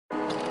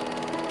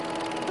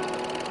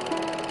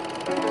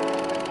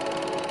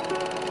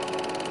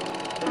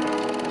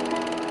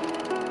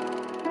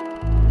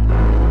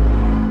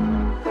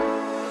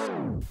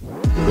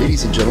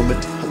Ladies and gentlemen,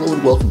 hello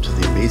and welcome to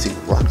the amazing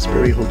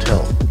Roxbury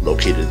Hotel,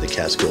 located in the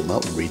Catskill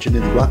Mountain region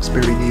in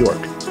Roxbury, New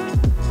York.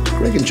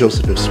 Greg and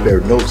Joseph have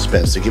spared no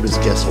expense to give his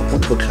guests a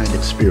one-of-a-kind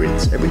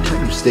experience every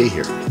time you stay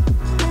here.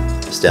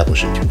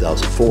 Established in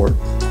 2004,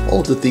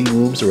 all of the theme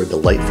rooms are a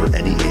delight for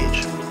any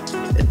age.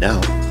 And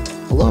now,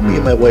 allow me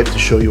and my wife to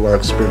show you our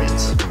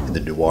experience in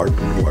the Noir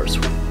Boudoir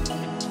suite.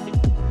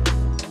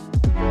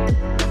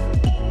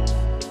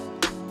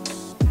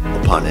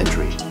 Upon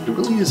entry, it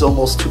really is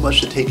almost too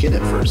much to take in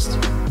at first.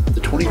 The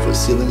 20-foot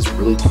ceilings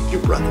really take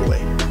your breath away.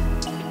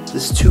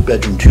 This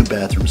 2-bedroom,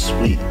 2-bathroom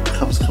suite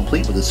comes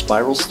complete with a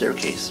spiral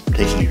staircase,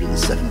 taking you to the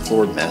second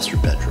floor master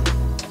bedroom.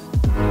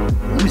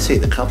 Let me say,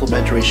 the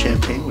complimentary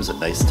champagne was a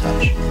nice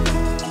touch.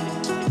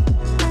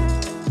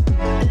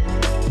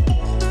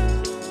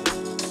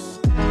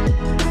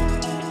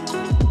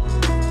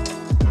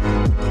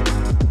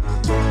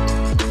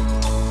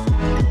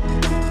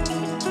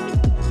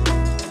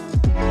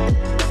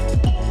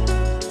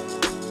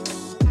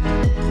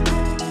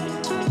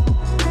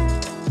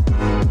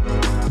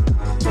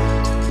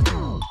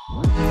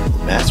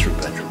 Master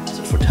bedroom is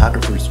a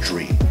photographer's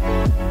dream.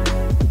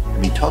 I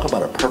mean, talk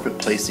about a perfect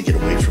place to get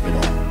away from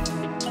it all.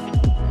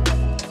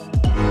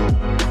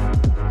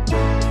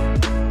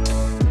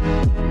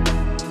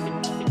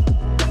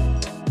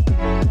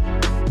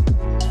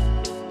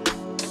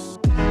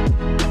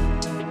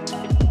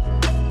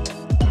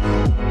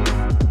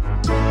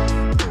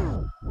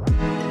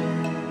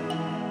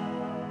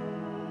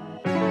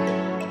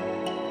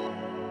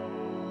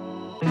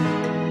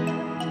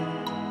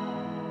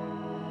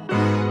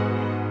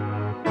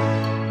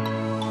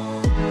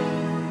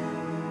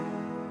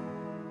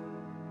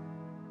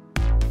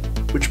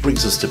 Which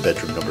brings us to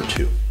bedroom number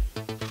 2.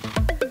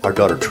 Our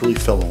daughter truly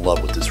fell in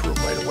love with this room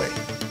right away.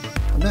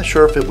 I'm not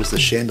sure if it was the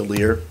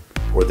chandelier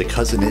or the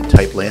cousin-it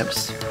type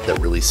lamps that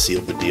really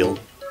sealed the deal,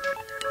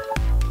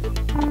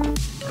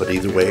 but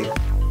either way,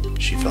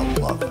 she fell in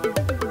love.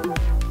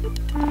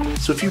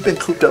 So if you've been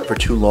cooped up for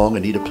too long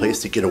and need a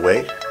place to get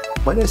away,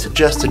 might I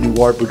suggest the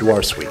Noir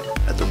Boudoir suite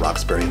at the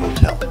Roxbury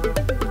Hotel.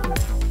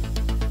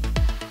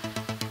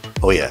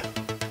 Oh yeah,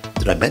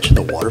 did I mention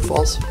the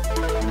waterfalls?